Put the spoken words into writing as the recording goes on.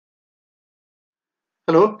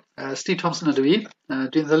Helo, Steve Thompson ydw i.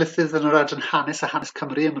 Dwi'n ddarlithydd yn yr Adran Hanes a Hanes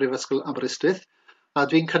Cymru ym Prifysgol Aberystwyth, a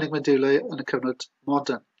dwi'n cynnig modiwlau yn y cyfnod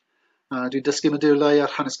modern. Dwi'n dysgu modiwlau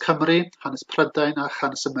ar hanes Cymru, hanes Prydain a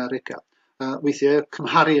hanes America. Weithiau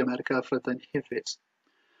cymharu America a Prydain hefyd.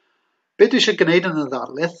 Be dwi eisiau gwneud yn y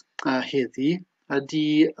ddarlith heddi ydy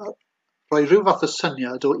rhoi rhyw fath o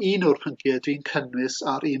syniad o un o'r pynciau dwi'n cynnwys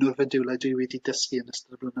ar un o'r fodiwlau dwi wedi dysgu yn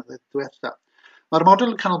ystod y blynyddoedd diwethaf. Mae'r model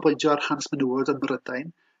yn canolbwyntio ar hanes menywod ym Mrydain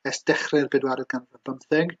ers dechrau'r 4eg ganrif ar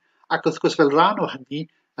 15, ac wrth gwrs fel rhan o hynny,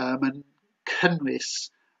 mae'n cynnwys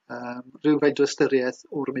rhyw faint o ystyriaeth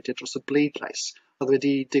o'r mudiad dros y bleidlais, oedd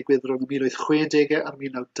wedi digwydd rhwng y 1960au a'r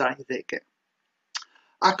 1920au.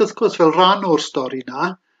 Ac wrth gwrs fel rhan o'r stori yna,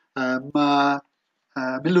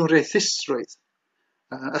 mae Milwriaethusrwydd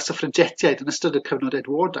y Swffragetiaid yn ystod y cyfnod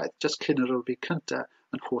Edwardaeth, jyst cyn yr Olympic cyntaf,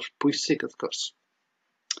 yn holl bwysig wrth gwrs.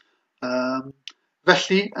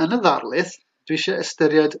 Felly, yn y ddarlith, dwi eisiau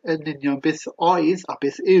ystyried yn union beth oedd a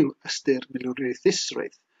beth yw ystyr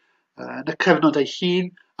Milwriaethusrwydd yn y cyfnod ei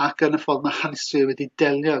hun ac yn y ffordd mae haneswyr wedi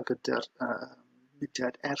delio gyda'r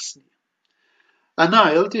mudiad ers ni. Yn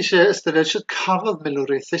ail, dwi eisiau ystyried sut cafodd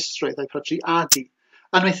Milwriaethusrwydd ei portreadu,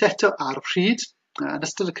 unwaith eto ar pryd yn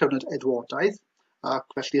ystod y cyfnod Edwardaeth, ac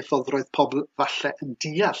felly y ffordd roedd pobl falle yn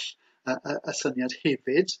deall y syniad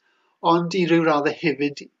hefyd, ond i ryw raddau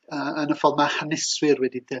hefyd yn y ffordd mae haneswyr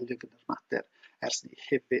wedi delio gyda'r mater ers ni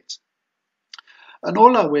hefyd. Yn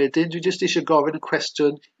ola wedyn, dwi jyst eisiau gofyn y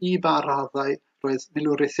cwestiwn i ba raddau roedd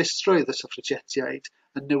Milwriaethusrwydd y Swffragetiaid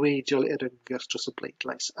yn niweidiol i'r ymgyrch dros y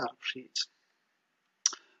bleidlais ar y pryd.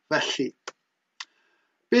 Felly,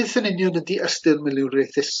 beth yn union ydy ystyr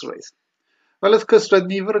Milwriaethusrwydd? Wel, wrth gwrs, roedd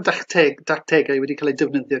nifer o dactegau wedi cael eu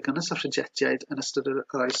defnyddio gan y Swffragetiaid yn ystod yr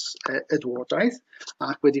oes Edwardaeth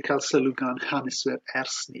ac wedi cael sylw gan haneswyr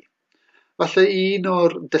ers ni. Falle un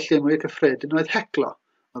o'r dylliau mwy cyffredin oedd heclo,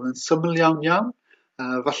 oedd yn syml iawn,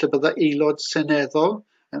 falle bydda aelod seneddol,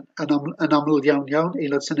 yn aml iawn,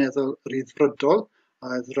 aelod seneddol ryddfrydol,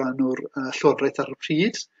 oedd rhan o'r llywodraeth ar y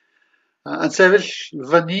pryd, yn sefyll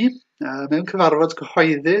fyny mewn cyfarfod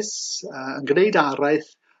cyhoeddus, yn gwneud araith,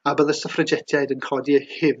 a bydd y Swffragetiaid yn codi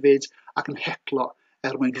hefyd ac yn heclo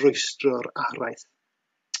mwyn rwystro'r araith.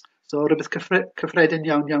 So, rhywbeth cyffredin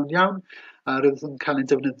iawn, a rhywbeth yn cael ei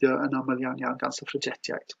defnyddio yn aml iawn gan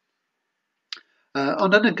Swffragetiaid.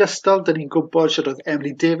 Ond yn ogystal, dyn ni'n gwybod sydd oedd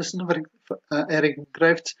Emily Davison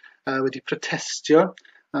enghraifft wedi protestio,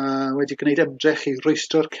 wedi gwneud ymdrech i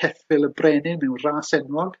rwystro'r ceffyl y brenin mewn ras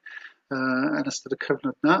enwog yn ystod y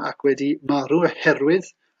cyfnod yna, ac wedi marw oherwydd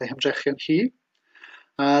ei hymdrechion hi.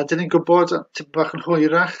 Dyn ni'n gwybod tipyn bach yn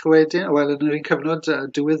hwyrach wedyn, wel yn yr un cyfnod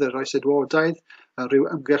diwedd yr oes Edwardaeth, rhyw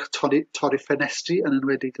ymgyrch torri ffenestri yn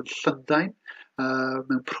enwedig yn Llundain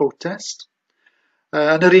mewn protest.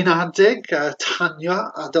 Yn yr un adeg, tanio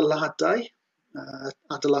adeiladau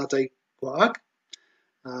gwag,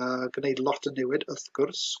 gwneud lot o newid wrth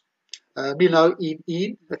gwrs. 1911,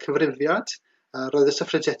 y cyfrifiad, roedd y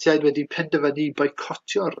Swffragetiaid wedi penderfynu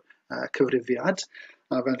boicotio'r cyfrifiad,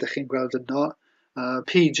 a fel ydych chi'n gweld yno,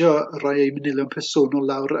 peidio rhoi ei manylion personol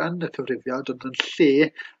lawr yn y cyfrifiad, ond yn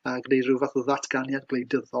lle gwneud rhyw fath o ddatganiad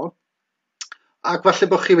gwleidyddol. Ac falle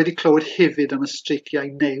bod chi wedi clywed hefyd am y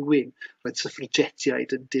streiciau newyn roedd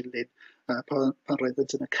Swffragetiaid yn dilyn pan roedd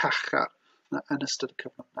yn y cachar yn ystod y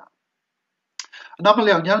cyfnod yna. Yn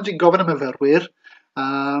aml iawn, dwi'n gofyn am myfyrwyr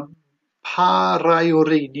pa rai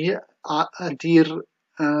o'r reini ydy'r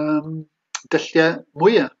dylliau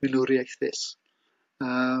mwyaf milwriaethus.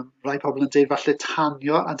 Rai pobl yn dweud falle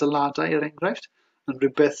tanio adeiladau er enghraifft, yn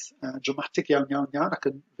rhywbeth dramatig iawn ac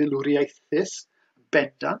yn filwriaethus,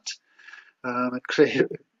 bendant. Mae'n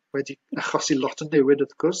wedi achosi lot o newid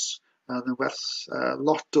wrth gwrs, yn werth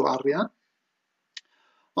lot o arian.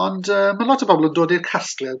 Ond mae lot o bobl yn dod i'r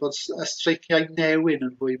casgliad bod y streiciau newyn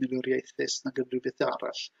yn fwy milwriaethus nag yn rhywbeth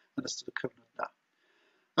arall yn ystod y cyfnod yna.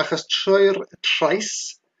 Achos trwy'r trais,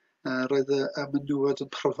 roedd y menywod yn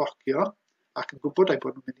profocio, ac yn gwybod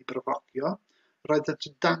bod nhw'n mynd i brofocio, roedd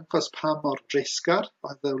yn dangos pa mor dreisgar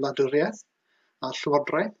oedd y wladwriaeth a'r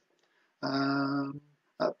llywodraeth,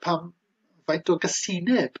 faint o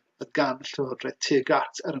gysineb oedd gan y llywodraeth tuag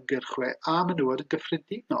at yr ymgyrchwyr a menywod yn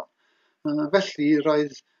gyffredinol. Felly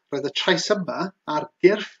roedd y trais yma ar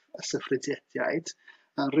gyrff y Swffragetiaid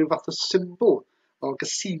yn rhyw fath o symbol o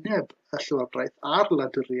gysineb y llywodraeth a'r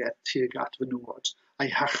wladwriaeth tuag at fenywod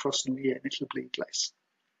a'i hachos nhw i ennill y bleidlais.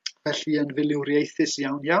 Felly yn filwriaethus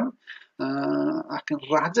iawn ac yn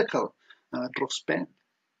radical dros ben.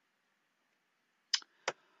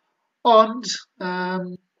 Ond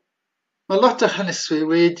mae lot o haneswyr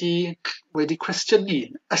wedi cwestiynu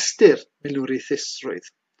ystyr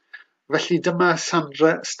milwriaethusrwydd. Felly dyma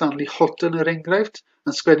Sandra Stanley Holton enghraifft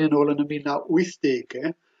yn sgwennu nôl yn y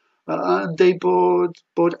 1980au yn dweud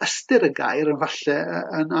bod ystyr y gair yn falle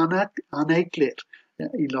yn aneglur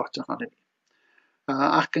i lot ohonyn ni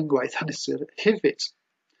ac yn gwaith haneswyr hefyd.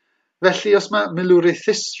 Felly os mae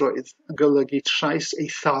milwriaethusrwydd yn golygu trais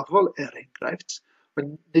eithafol enghraifft,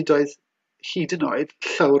 nid oedd hyd yn oed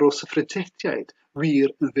llawer o syffragetiaid wir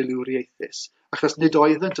yn filwriaethus, achos nid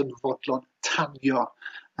oeddent yn fodlon tanio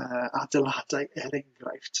adeiladau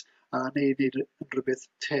enghraifft a wneud rhywbeth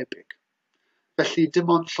tebyg. Felly dim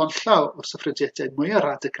ond llonllaw o syffragetiaid mwy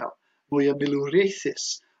radical, mwy o milwriaethus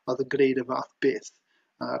oedd yn gwneud y fath beth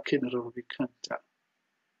cyn yr Ryfel Cyntaf.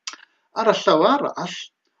 Ar y llaw arall,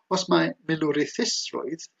 os mae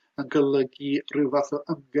milwriaethusrwydd yn golygu rhyw fath o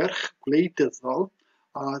ymgyrch gwleidyddol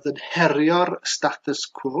a oedd yn herio'r status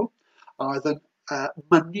quo, a oedd yn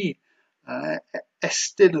mynnu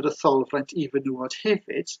estyn yr etholfraint i fenywod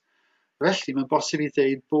hefyd, felly mae'n bosib i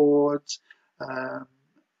ddeud bod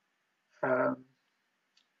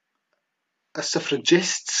y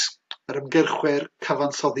suffragists, yr ymgyrchwyr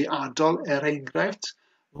cyfansoddiadol enghraifft,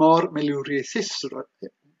 mor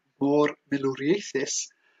milwriaethus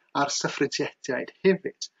a'r suffragetiaid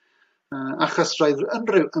hefyd. Achos roedd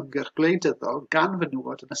unrhyw ymgyrch gwleidyddol gan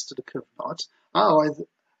fenywod yn ystod y cyfnod a oedd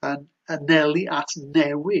yn anelu at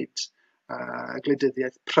newid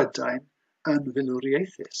gwleidyddiaeth Prydain yn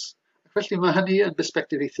filwriaethus. Felly mae hynny yn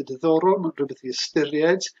bersbectif eitha diddorol, mae'n rhywbeth i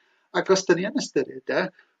ystyried, ac os dyn ni yn ystyried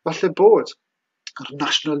falle bod yr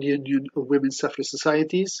National Union of Women's Suffrage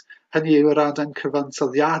Societies, hynny yw yr adain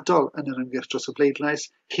cyfansoddiadol yn yr ymgyrch dros y bleidlais,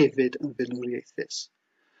 hefyd yn filwriaethus.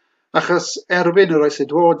 Achos erbyn yr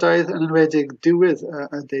oesedwodaeth, yn enwedig diwedd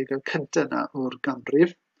y degawd cyntaf yna o'r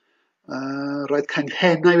ganrif, roedd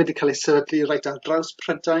canghennau wedi cael eu sefydlu reit ar draws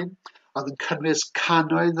Prydain, a oedd yn cynnwys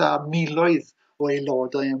cannoedd a miloedd o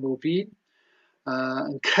aelodau yn bob un,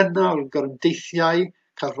 yn cynnal gorymdeithiau,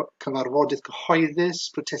 cyfarfodydd cyhoeddus,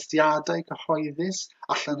 protestiadau cyhoeddus,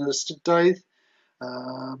 allan yr ystydoedd,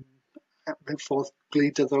 mewn ffordd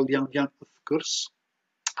gwleidyddol iawn wrth gwrs.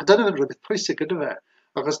 A dyna fe'n rhywbeth pwysig gyda fe,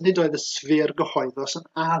 achos nid oedd y sfer gyhoeddus yn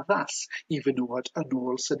addas i fenywod yn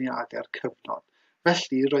ôl syniadau'r cyfnod.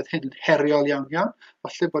 Felly roedd hyn yn heriol iawn,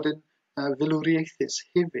 falle bod yn filwriaethus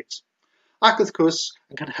hefyd. Ac wrth gwrs,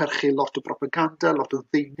 yn cynhyrchu lot o propaganda, lot o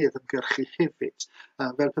ddeunydd ymgyrchu hefyd,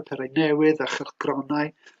 fel papurau newydd a chyrchgronau,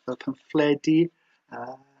 fel pamffledi,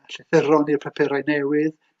 llythyron i'r papurau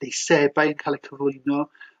newydd, deisebau yn cael eu cyflwyno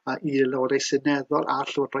i aelodau seneddol a'r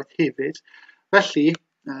llywodraeth hefyd. Felly,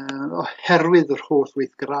 oherwydd yr holl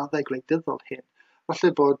weithgraddau gwleidyddol hyn,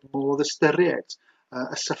 falle bod modd ystyried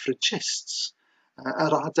y suffragists,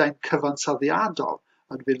 yr adain cyfansoddiadol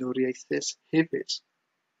yn filwriaethus hefyd.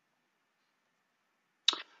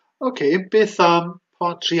 Beth am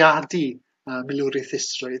portreadu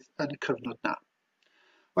milwriaethusrwydd yn y cyfnod yna?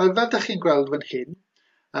 Wel, fel ydych chi'n gweld fan hyn,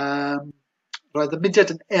 roedd y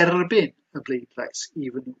mudiad yn erbyn y bleidlais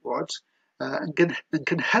i fenywod yn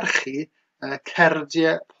cynhyrchu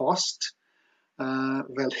cerdiau post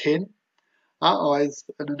fel hyn, a oedd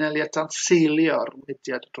yn anelu at danseilio'r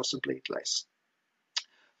mudiad dros y bleidlais.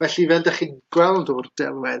 Felly, fel ydych chi'n gweld o'r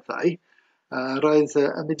delweddau, roedd y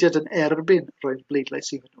mudiad yn erbyn roedd bleidlais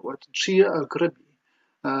i fenywod yn trio awgrymu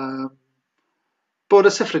bod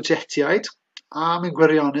y syffragetiaid a mewn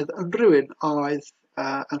gwirionedd yn rhywun oedd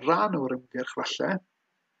yn rhan o'r ymgyrch falle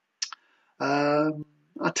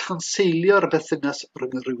a tanseilio'r berthynas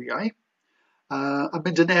rhwng y rhywiau a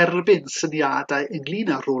mynd yn erbyn syniadau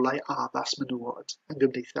ynglyn â rolau addas menywod yn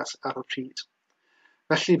gymdeithas ar y pryd.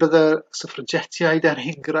 Felly bydde syffragetiaid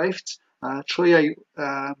enghraifft trwy ei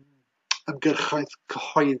ymgyrchoedd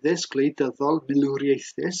cyhoeddus, gwleidyddol,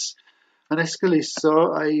 milwriaethus, yn esgeuluso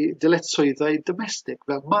ei dyletswyddau domestig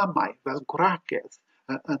fel mamau, fel gwragedd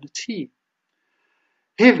yn y tŷ.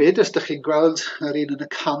 Hefyd, os ydych chi'n gweld yr un yn y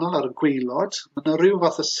canol ar y gwaelod, mae yna rhyw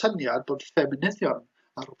fath o syniad bod ffeminyddion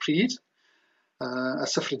ar y pryd, y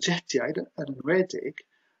syffragetiaid yn enwedig,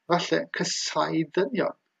 falle cysau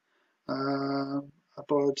dynion, a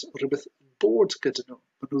bod rhywbeth bod gyda nhw,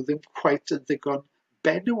 bod nhw ddim cweit yn ddigon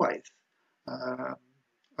benywaidd,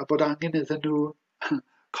 a bod angen iddyn nhw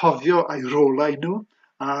cofio eu rolau nhw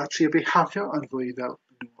a trio behafio yn fwy fel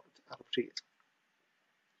menywod ar y pryd.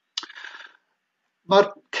 Mae'r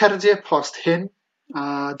cerdiau post hyn a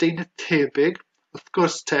deunydd tebyg, wrth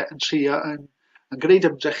gwrs yn trio yn gwneud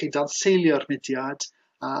ymdrech i danseilio'r mudiad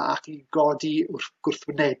ac i godi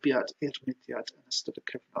gwrthwynebiad i'r mudiad yn ystod y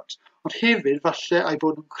cyfnod. Ond hefyd, falle ei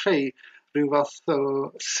bod nhw'n creu rhyw fath o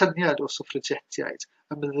syniad o syffragetiaid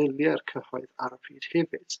y meddyliau'r cyhoedd ar y pryd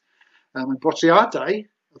hefyd. Mae'n bortreadau,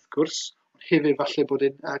 wrth gwrs, hefyd falle bod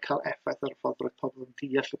yn cael effaith ar y ffordd roedd pobl yn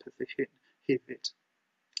deall y pethau hyn hefyd.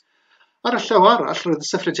 Ar y llaw arall, roedd y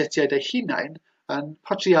suffragetiaid eu hunain yn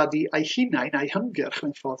portreadu eu hunain a'i hymgyrch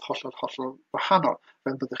mewn ffordd hollol wahanol,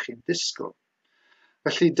 fel byddwch chi'n disgwyl.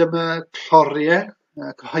 Felly dyma cloriau,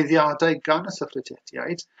 cyhoeddiadau gan y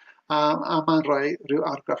suffragetiaid, a mae'n rhoi rhyw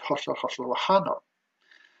argraff hollol wahanol.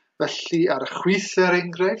 Felly ar y chwith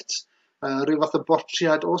enghraifft, rhyw fath o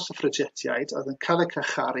bortread o suffragetiaid oedd yn cael eu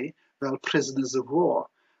cacharu fel prisoners of war,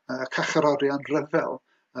 carcharorion ryfel,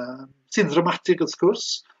 sy'n ddramatig wrth gwrs,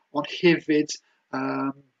 ond hefyd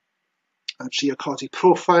yn trio codi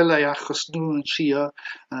profil eu achos nhw yn trio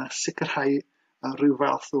sicrhau rhyw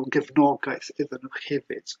fath o gefnogaeth iddyn nhw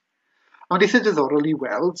hefyd. Ond eitha diddorol i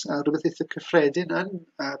weld, rhywbeth eitha cyffredin yn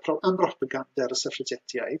propaganda'r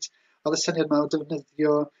suffragetiaid, oedd y syniad yma o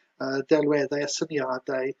defnyddio delweddau a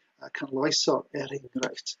syniadau canloesol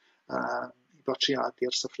enghraifft i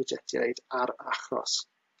bortreadu'r suffragetiaid ar achos.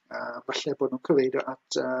 Falle bod nhw'n cyfeirio at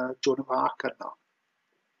Joan of Arc yno.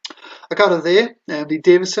 Ac ar y dde, Emily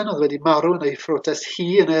Davison oedd wedi marw yn ei protest hi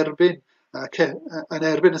yn erbyn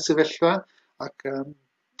y sefyllfa ac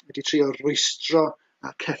wedi trio rwystro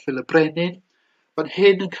ceffyl y brenin. Fan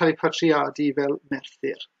hyn yn cael ei portreadu fel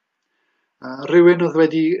Merthyr. Rhywun oedd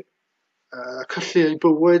wedi colli ei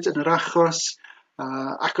bywyd yn yr achos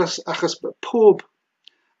pob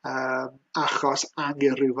achos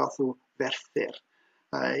angen rhyw fath o ferthyr.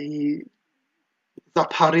 I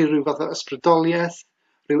ddarparu rhyw fath o ysbrydoliaeth,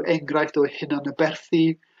 rhyw enghraifft o hunan y berthi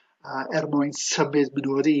mwyn symud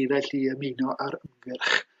menywod eraill i ymuno ar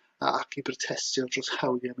ymgyrch ac i protestio dros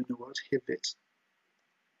hawliau menywod hefyd.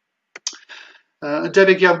 Yn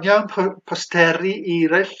debyg iawn posteri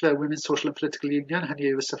eraill Women's Social and Political Union, hynny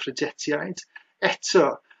yw y suffragetiaid, eto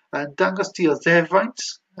yn dangos dioddefaint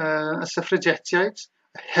y suffragetiaid,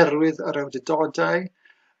 oherwydd yr awdurdodau,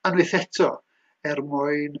 unwaith eto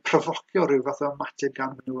mwyn profocio rhyw fath o ymateb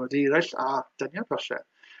gan menywod eraill a dynion falle,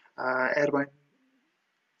 mwyn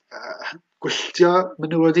gwylltio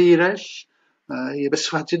menywod eraill, i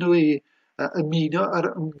beswadio nhw i ymuno ar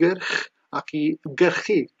ymgyrch ac i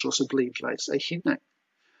ymgyrchu dros y bleidlais eu hunain.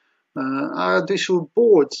 A dwi'n siŵr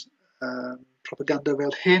bod propaganda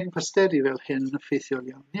fel hyn, posteri fel hyn yn effeithiol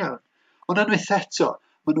iawn. Ond unwaith eto,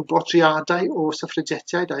 maen nhw bortreadau o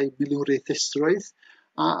suffragetiaid a'i milwriaethusrwydd,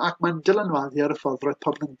 ac mae'n dylanwaddu ar y ffordd roedd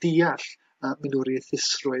pobl yn deall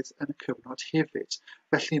milwriaethusrwydd yn y cyfnod hefyd.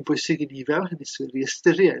 Felly yn bwysig i ni fel hynnysydd i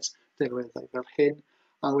ystyried delweddau fel hyn,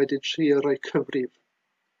 a wedyn trio rhoi cyfrif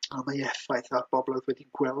am ei effaith ar bobl oedd wedi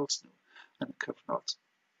gweld nhw yn y cyfnod.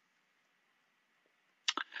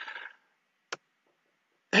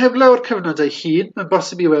 Heblaw o'r cyfnod ei hun, mae'n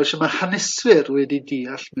bosib i weld sut mae haneswyr wedi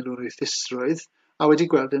deall milwriaethusrwydd a wedi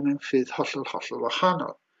gweld mewn ffydd hollol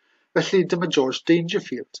wahanol. Felly dyma George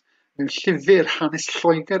Dangerfield, mewn llyfr hanes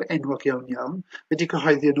Lloegr enwog iawn, wedi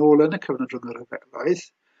cyhoeddi yn ôl yn y cyfnod rhwng y rhyfeloedd,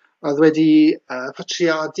 oedd wedi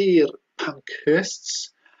portreadu'r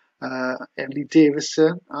Pankhursts, Emily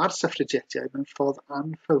Davison a'r suffragetiaid mewn ffordd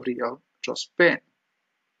anffurfiol dros ben.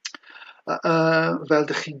 Fel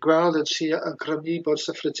ydych chi'n gweld yn trio awgrymu bod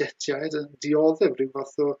suffragetiaid yn dioddef rhyw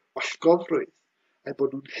fath o wallgofrwydd, a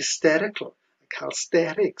bod nhw'n hysterical, yn cael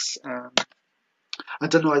sterics, a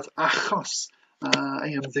dyna oedd achos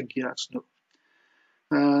ei ymddygiad nhw.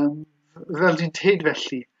 Fel dwi'n dweud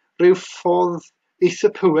felly, rhyw ffordd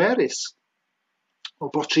eitha pwerus o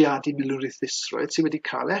bortreadu milwriaethusrwydd sydd wedi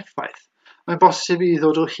cael effaith. Mae'n bosib i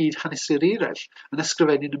ddod o hyd haneswyr eraill yn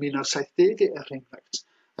ysgrifennu yn 1970 er enghraifft,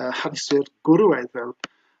 haneswyr gwrwaidd fel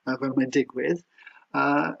mae'n digwydd,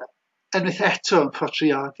 unwaith eto yn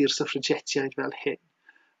portreadu'r suffragetiaid fel hyn,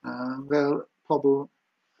 fel pobl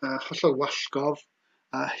hollol wallgof,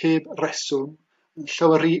 heb reswm, yn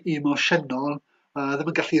llaweru emosiynol, ddim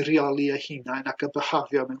yn gallu reoli eu hunain ac yn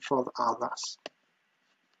byhafio mewn ffordd addas.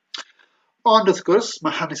 Ond wrth gwrs,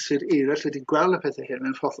 mae haneswyr eraill wedi gweld y pethau hyn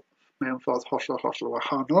mewn ffordd hollol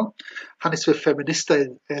wahanol. Haneswyr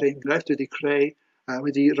ffeministaidd er enghraifft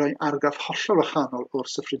wedi rhoi argraff hollol wahanol o'r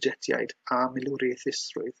suffragetiaid a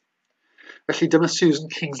milwriaethusrwydd. Felly dyma Susan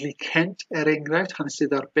Kingsley Kent er enghraifft,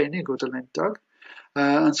 hanesydd arbennig o dalentog,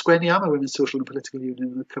 yn sgwennu am y Women's Social and Political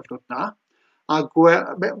Union yn y cyfnod na,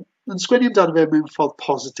 yn sgwennu amdano fe mewn ffordd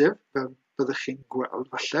positif, fel byddwch chi'n gweld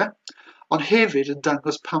falle, ond hefyd yn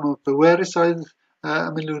dangos pa mor bwerus oedd y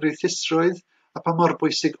milwriaethusrwydd a pa mor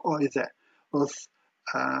bwysig oedd e. Oedd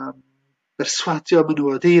berswadio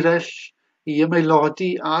menywod eraill i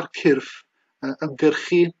ymaelodi ar cyrff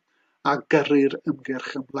ymgyrchu a gyrru'r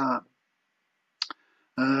ymgyrch ymlaen.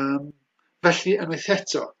 Felly, unwaith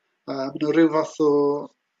eto, mae nhw rhyw fath o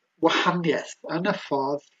wahaniaeth yn y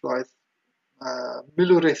ffordd roedd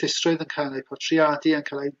milwriaethusrwydd yn cael ei portreadu, yn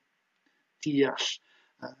cael ei deall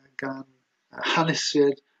gan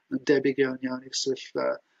haneswyr yn debyg iawn i'r sefyllfa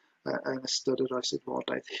yn ystod yr oes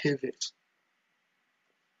edwodaeth hefyd.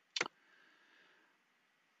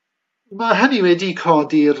 Mae hynny wedi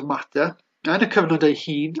codi'r mater yn y cyfnod ei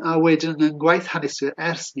hun a wedyn yn gwaith haneswyr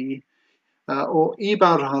ers ni o i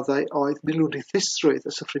ba raddau oedd milwriaethusrwydd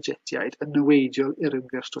y Swffragetiaid yn niweidiol i'r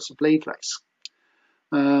ymgyrch dros y bleidlais.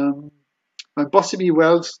 Mae'n bosib i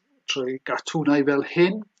weld trwy gartwnau fel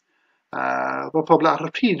hyn bod pobl ar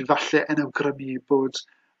y pryd falle yn awgrymu bod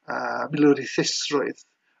milwriaethusrwydd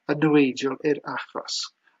yn niweidiol i'r achos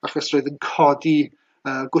roedd yn codi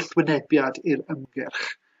gwrthwynebiad i'r ymgyrch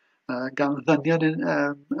gan ddynion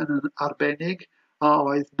yn arbennig a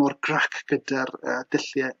oedd mor grac gyda'r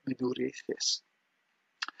dylliau milwriaethus.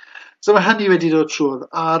 So mae hynny wedi dod trwodd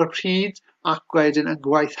ar y pryd ac wedyn yn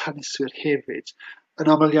gwaith haneswyr hefyd.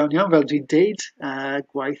 Yn aml iawn fel dwi'n deud,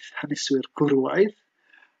 gwaith haneswyr gwrwaidd.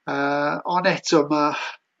 Ond eto mae,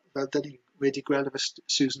 fel dyn ni wedi gweld efo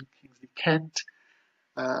Susan Kingsley Kent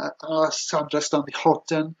a Sandra Stanley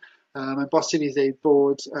Houghton, mae'n bosib i ddeud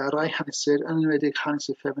bod rai haneswyr, yn enwedig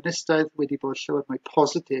haneswyr ffeministaidd, wedi bod llawer mwy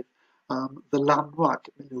positif am ddylanwad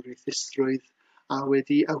milwriaethusrwydd a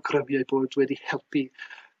wedi awgrymu bod wedi helpu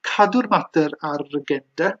cadw'r mater ar yr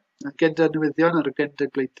agenda newyddion ar agenda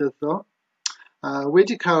gwleidyddol,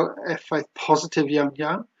 wedi cael effaith positif iawn,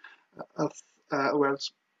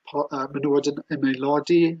 menywod yn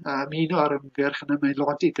ymaelodi, ymuno ar ymgyrch yn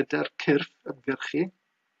ymaelodi gyda'r cyrff ymgyrchu,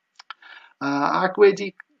 ac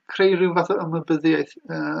wedi creu rhyw fath o ymwybyddiaeth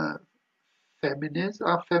ffeminydd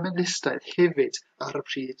a ffeministaidd hefyd ar y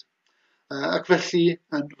pryd, ac felly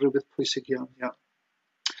yn rhywbeth pwysig iawn.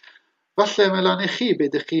 Falle mae lan i chi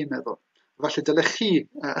beth ydych chi'n meddwl. Falle dylech chi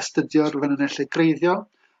astudio'r fynonellau greiddiol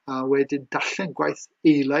a wedyn darllen gwaith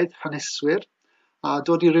eilaidd haneswyr a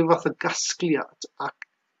dod i ryw fath o gasgliad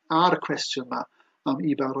ar y cwestiwn yma am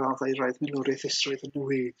i ba raddau roedd milwriaethusrwydd yn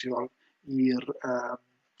niweidiol i'r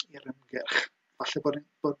ymgyrch. Falle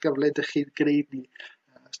bod gyfle ydych chi'n gwneud ni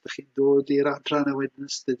os ydych chi'n dod i'r adran a wedyn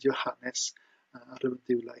astudio hanes ar y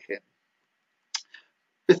diwlau hyn.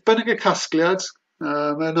 Beth bynnag y casgliad,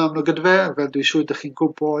 mae'n amlwg gyda fe, fel dwi'n siŵr ydych chi'n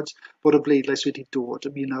gwybod bod y bleidlais wedi dod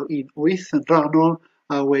yn 1918 yn rhannol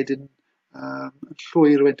a wedyn yn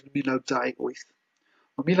llwyr wedyn 1928.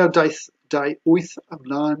 O 1928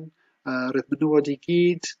 ymlaen, roedd menywod i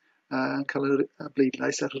gyd yn cael y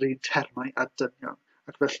bleidlais ar yr un termau a dynion,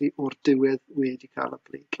 ac felly o'r diwedd wedi cael y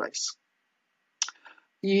bleidlais.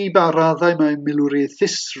 I ba raddau mae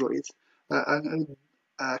milwriaethusrwydd yn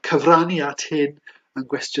cyfrannu at hyn yn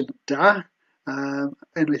gwestiwn da,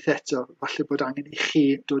 unwaith eto, falle bod angen i chi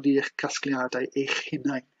dod i'ch casgliadau eich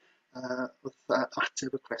hunain wrth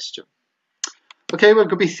ateb y cwestiwn.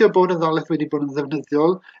 Gobeithio bod y ddarlith wedi bod yn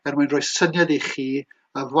ddefnyddiol mwyn rhoi syniad i chi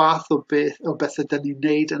a fath o beth ydyn ni'n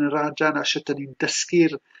neud yn yr adran a sut ydyn ni'n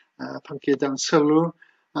dysgu'r pynciau dan sylw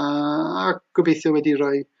a gobeithio wedi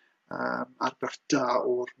rhoi argraff da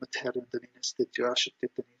o'r materion ydyn ni'n astudio a sut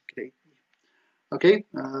ydyn ni'n gwneud ni.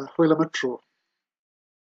 Hwyl am y tro.